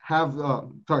you have?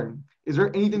 Sorry, is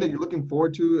there anything that you're looking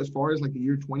forward to as far as like the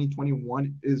year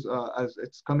 2021 is as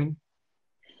it's coming?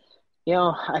 You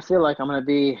know, I feel like I'm gonna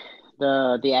be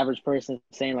the average person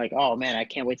saying like, "Oh man, I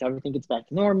can't wait till everything gets back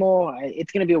to normal."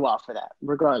 It's gonna be a while for that,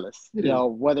 regardless. It You is. know,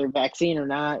 whether vaccine or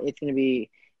not, it's gonna be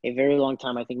a very long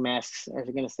time. I think masks are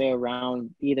gonna stay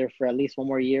around either for at least one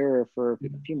more year or for Yeah.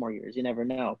 a few more years. You never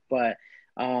know, but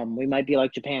we might be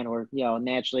like Japan, where you know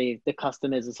naturally the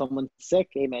custom is if someone's sick,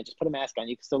 hey man, just put a mask on.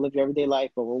 You can still live your everyday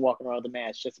life, but we're walking around with a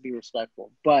mask just to be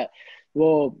respectful. But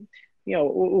we'll, you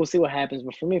know, we'll see what happens.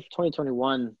 But for me, for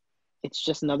 2021, it's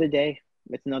just another day.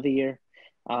 It's another year.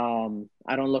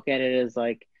 I don't look at it as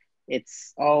like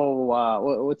it's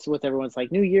what's with everyone's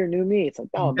like new year, new me. It's like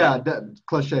oh Yeah, man. that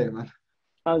cliche, man.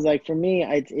 I was like for me,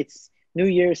 it's new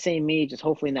year, same me, just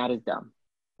hopefully not as dumb.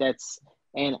 That's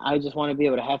and I just want to be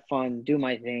able to have fun, do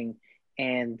my thing,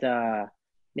 and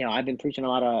you know I've been preaching a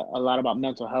lot about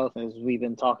mental health as we've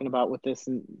been talking about with this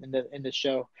in this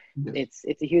show. Yes.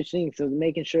 It's a huge thing. So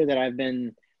making sure that I've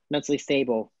been mentally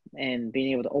stable and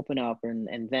being able to open up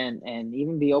and vent and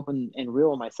even be open and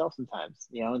real with myself sometimes,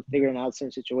 you know, and figuring out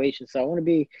certain situations. So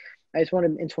I just want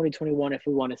to in 2021, if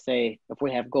we want to say, if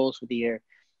we have goals for the year,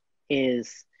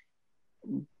 is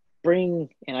bring,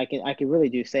 and I can really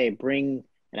do say bring,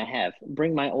 and I have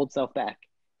bring my old self back.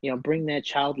 You know, bring that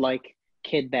childlike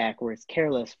kid back where it's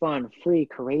careless, fun, free,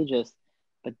 courageous,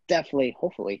 but definitely,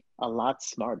 hopefully, a lot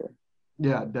smarter.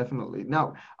 Yeah, definitely.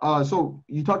 Now, so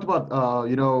you talked about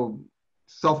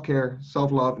self-care,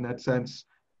 self-love in that sense,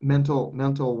 mental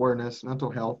awareness, mental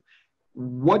health.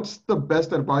 What's the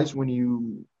best advice when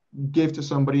you give to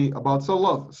somebody about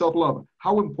self-love, self-love?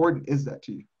 How important is that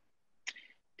to you?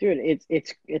 Dude,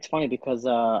 it's funny because a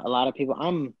lot of people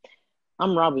I'm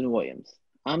Robin Williams.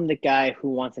 I'm the guy who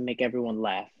wants to make everyone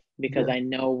laugh because Yeah, I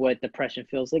know what depression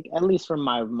feels like, at least from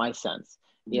my sense.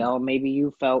 You yeah, know, maybe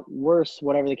you felt worse,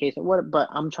 whatever the case, but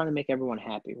I'm trying to make everyone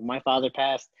happy. When my father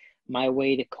passed, my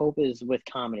way to cope is with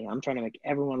comedy. I'm trying to make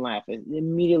everyone laugh.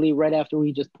 Immediately right after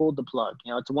we just pulled the plug.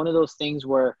 You know, it's one of those things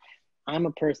where I'm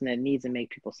a person that needs to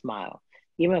make people smile.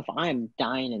 Even if I'm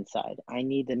dying inside, I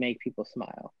need to make people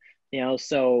smile. You know,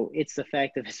 so it's the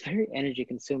fact that it's very energy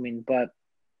consuming, but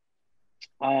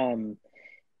um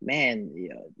man, you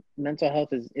know, mental health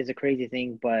is a crazy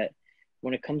thing, but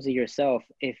when it comes to yourself,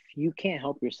 if you can't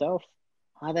help yourself,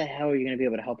 how the hell are you going to be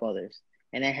able to help others?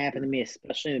 And that happened to me,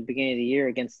 especially in the beginning of the year,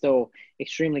 against still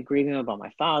extremely grieving about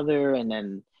my father, and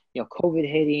then you know, COVID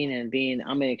hitting, and being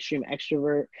I'm an extreme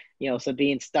extrovert, you know, so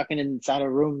being stuck inside a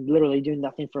room, literally doing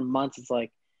nothing for months, it's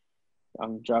like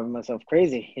I'm driving myself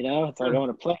crazy, you know? It's like I sure.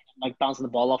 want to play, I'm like bouncing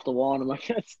the ball off the wall, and I'm like,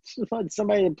 find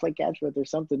somebody to play catch with or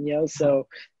something, you know? So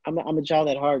I'm a child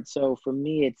at heart. So for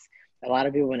me, it's a lot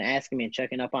of people been asking me and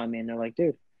checking up on me, and they're like,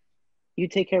 dude, you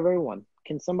take care of everyone.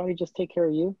 Can somebody just take care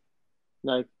of you?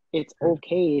 Like, it's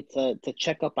okay to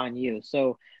check up on you.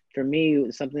 So for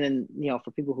me, something, you know,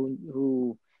 for people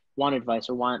who want advice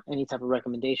or want any type of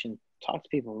recommendation, talk to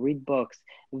people, read books,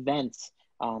 events,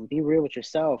 be real with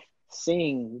yourself,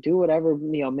 sing, do whatever,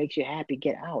 you know, makes you happy.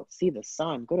 Get out, see the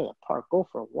sun, go to the park, go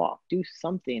for a walk, do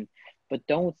something, but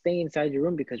don't stay inside your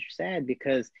room because you're sad.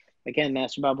 Because again,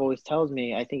 Master Bob always tells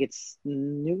me, I think it's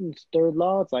Newton's third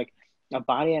law. It's like a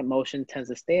body at motion tends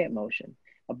to stay at motion.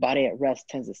 A body at rest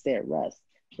tends to stay at rest.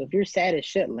 So if you're sad as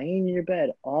shit laying in your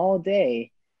bed all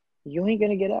day, you ain't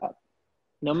gonna get up.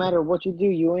 No matter what you do,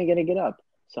 you ain't gonna get up.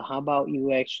 So how about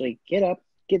you actually get up,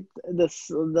 get the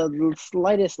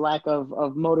slightest lack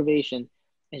of motivation,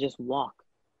 and just walk,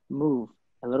 move.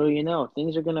 A little, you know,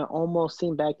 things are gonna almost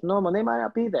seem back to normal. They might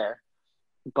not be there,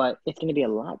 but it's gonna be a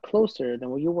lot closer than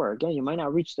where you were. Again, you might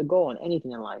not reach the goal in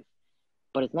anything in life,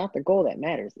 but it's not the goal that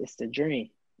matters. It's the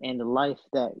journey and the life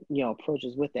that, you know,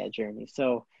 approaches with that journey.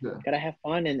 So Yeah. gotta have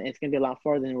fun, and it's gonna be a lot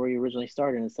farther than where you originally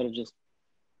started instead of just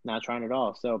not trying at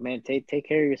all. So man, take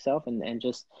care of yourself, and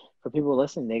just for people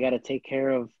listening, they gotta take care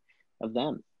of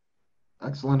them.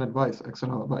 Excellent advice.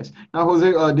 Excellent advice. Now,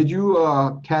 Jose, did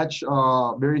you catch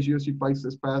various UFC fights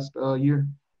this past year?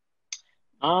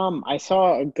 I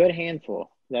saw a good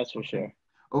handful, that's for Okay. sure.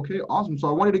 Okay, awesome. So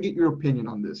I wanted to get your opinion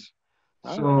on this.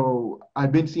 All right. So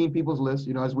I've been seeing people's lists,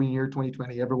 as we near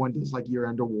 2020, everyone does like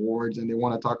year-end awards and they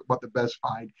want to talk about the best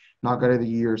fight, knockout of the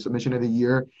year, submission of the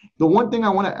year. The one thing I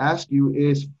want to ask you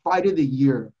is fight of the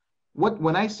year.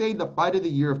 When I say the fight of the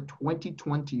year of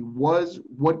 2020 was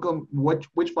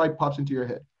which fight pops into your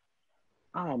head?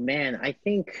 Oh man, I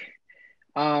think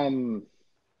um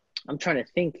I'm trying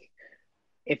to think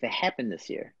if it happened this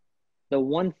year. The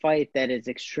one fight that is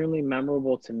extremely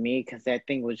memorable to me because that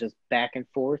thing was just back and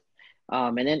forth,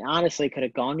 and then honestly could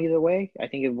have gone either way. I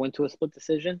think it went to a split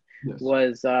decision. Yes.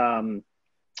 Was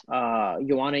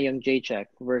Joanna Young Jacek Yeah.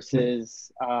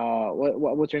 versus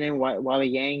what's her name? Wally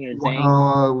Yang or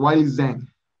Zhang? Why Zhang?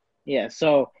 Yeah.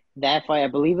 So that fight, I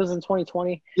believe, was in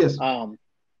 2020. Yes, Um,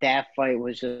 that fight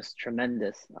was just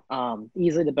tremendous.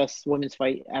 Easily the best women's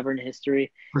fight ever in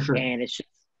history, for sure. and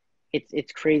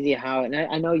it's crazy how, and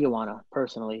I know Joanna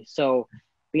personally, so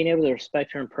being able to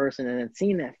respect her in person and then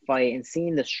seeing that fight and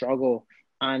seeing the struggle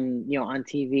on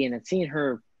TV and then seeing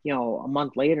her a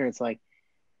month later, it's like,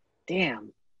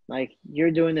 damn, like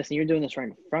you're doing this and you're doing this right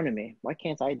in front of me. Why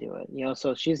can't I do it?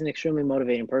 So she's an extremely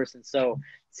motivating person. So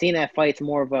seeing that fight's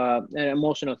more of an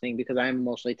emotional thing because I'm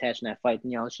emotionally attached to that fight.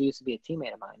 She used to be a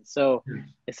teammate of mine. So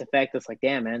it's the fact that's like,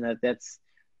 damn, man,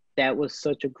 that was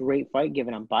such a great fight.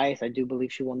 Given I'm biased, I do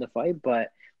believe she won the fight, but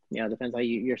it depends how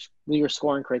your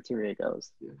scoring criteria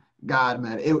goes. God,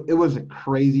 man, it was a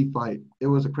crazy fight. It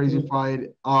was a crazy Mhm. fight.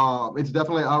 It's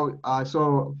definitely out.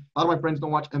 So a lot of my friends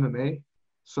don't watch MMA,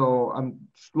 so I'm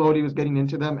slowly was getting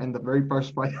into them, and the very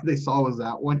first fight they saw was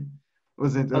that one. I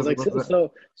was like,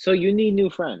 so you need new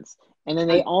friends, and then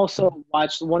they also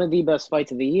watched one of the best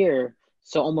fights of the year.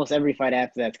 So almost every fight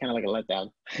after that's kind of like a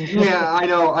letdown. Yeah, I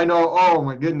know. Oh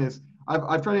my goodness.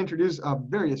 I've tried to introduce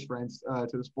various friends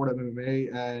to the sport of MMA,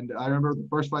 and I remember the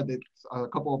first fight that a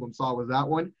couple of them saw was that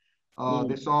one. They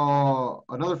Mhm. saw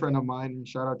another friend of mine,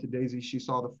 shout out to Daisy. She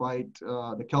saw the fight,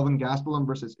 the Kelvin Gastelum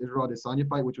versus Israel Adesanya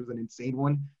fight, which was an insane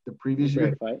one the previous Great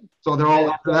year. fight. So they're all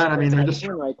after that. I mean, That's they're my just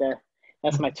twin right there.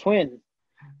 That's my twin,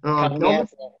 Kevin Kelvin.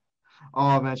 Gastelum.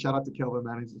 Oh man, shout out to Kelvin,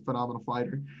 man. He's a phenomenal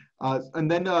fighter. And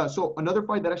then so another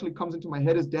fight that actually comes into my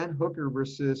head is Dan Hooker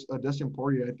versus Dustin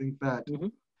Poirier. I think Hmm.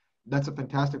 that's a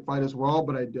fantastic fight as well.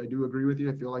 But I do agree with you.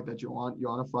 I feel like that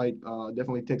Joanna fight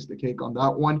definitely takes the cake on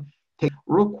that one.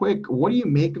 Real quick, what do you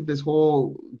make of this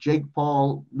whole Jake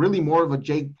Paul, really more of a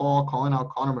Jake Paul calling out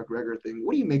Conor McGregor thing?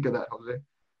 What do you make of that, Jose?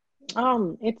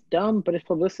 It's dumb, but it's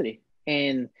publicity.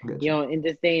 And I get you. in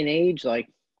this day and age, like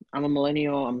I'm a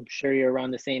millennial. I'm sure you're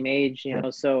around the same age. Yeah,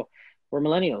 So we're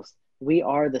millennials. We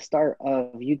are the start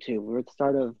of YouTube. We're the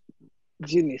start of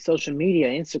social media,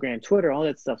 Instagram, Twitter, all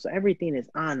that stuff. So everything is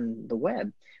on the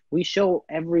web. We show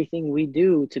everything we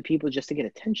do to people just to get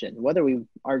attention, whether we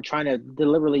are trying to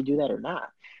deliberately do that or not.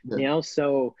 yeah,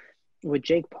 So with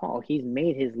Jake Paul, he's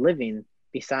made his living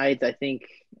besides I think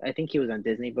he was on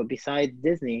Disney, but besides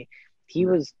Disney, he yeah,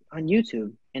 was on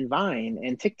YouTube and Vine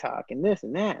and TikTok and this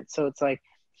and that. So it's like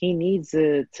he needs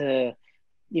to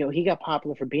he got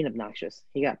popular for being obnoxious.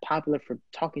 He got popular for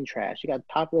talking trash. He got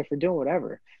popular for doing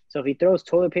whatever. So if he throws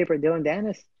toilet paper at Dylan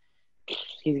Dennis,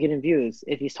 he's getting views.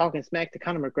 If he's talking smack to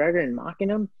Conor McGregor and mocking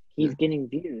him, yeah. he's getting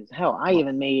views. Hell, I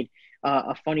even made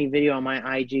a funny video on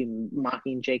my IG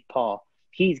mocking Jake Paul.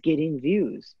 He's getting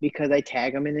views because I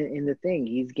tag him in the thing.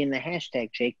 He's getting the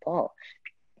hashtag Jake Paul.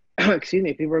 Excuse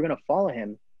me. People are going to follow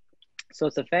him. So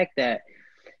it's the fact that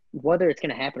whether it's going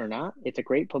to happen or not, it's a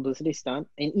great publicity stunt.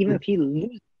 And even Yeah, if he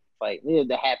loses the fight,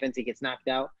 that happens, he gets knocked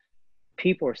out,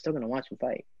 people are still going to watch him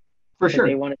fight for because they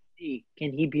sure. want to see,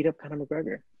 can he beat up Conor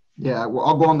McGregor? Yeah, well,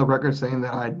 I'll go on the record saying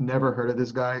that I'd never heard of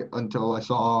this guy until I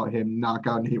saw him knock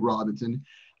out Nate Robinson.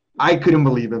 I couldn't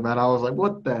believe it, man. I was like,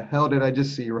 "What the hell did I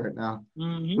just see right now?"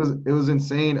 Mm-hmm. It was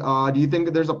insane. Do you think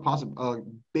that there's a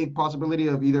big possibility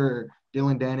of either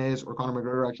Dylan Dennis or Conor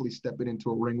McGregor actually stepping into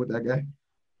a ring with that guy?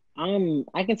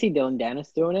 I can see Dylan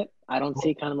Dennis doing it. I don't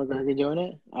see Conor McGregor doing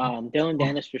it. Dylan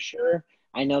Dennis for sure.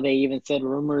 I know they even said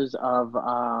rumors of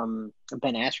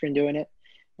Ben Askren doing it.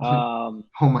 Um,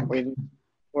 Oh my or God. even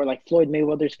or like Floyd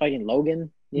Mayweather's fighting Logan.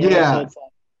 So Yeah, it's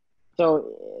like,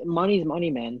 money's money,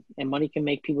 man, and money can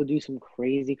make people do some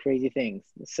crazy, crazy things.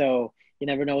 So you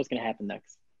never know what's gonna happen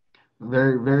next.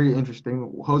 very, very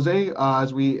interesting. Jose,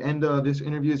 as we end this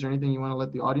interview, is there anything you want to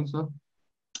let the audience know?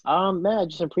 Man, I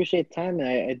just appreciate the time,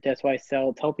 and that's why I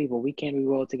tell people we can we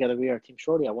roll together. We are Team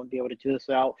Shorty. I wouldn't be able to do this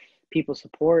without people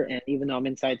support. And even though I'm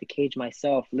inside the cage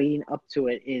myself, leading up to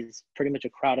it is pretty much a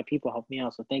crowd of people help me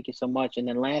out. So thank you so much. And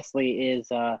then lastly is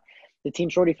the Team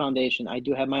Shorty Foundation. I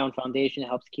do have my own foundation. It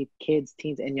helps keep kids,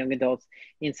 teens, and young adults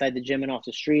inside the gym and off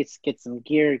the streets, gets them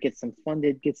gear, gets them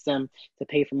funded, gets them to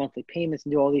pay for monthly payments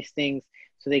and do all these things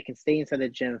so they can stay inside the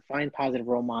gym, find positive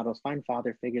role models, find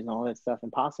father figures and all that stuff,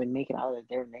 and possibly make it out of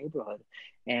their neighborhood.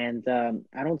 And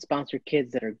I don't sponsor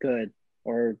kids that are good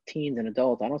or teens and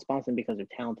adults. I don't sponsor them because they're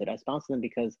talented. I sponsor them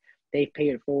because they've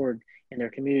paid it forward in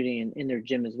their community and in their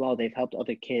gym as well. They've helped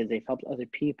other kids. They've helped other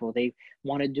people. They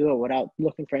want to do it without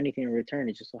looking for anything in return.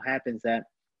 It just so happens that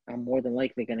I'm more than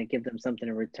likely going to give them something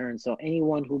in return. So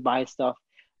anyone who buys stuff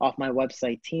off my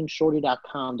website,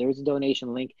 teamshorty.com, there is a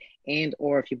donation link. And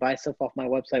or if you buy stuff off my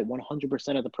website,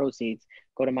 100% of the proceeds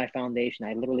go to my foundation.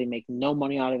 I literally make no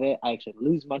money out of it. I actually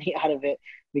lose money out of it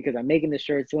because I'm making the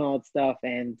shirts, doing all that stuff.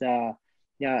 And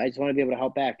yeah, I just want to be able to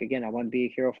help back. Again, I want to be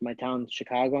a hero for my town,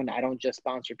 Chicago. And I don't just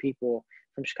sponsor people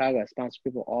from Chicago. I sponsor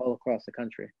people all across the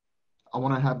country. I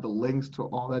want to have the links to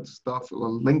all that stuff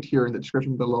linked here in the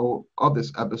description below of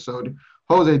this episode.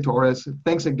 Jose Torres,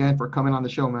 thanks again for coming on the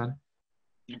show, man.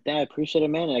 I appreciate it,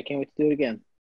 man. And I can't wait to do it again.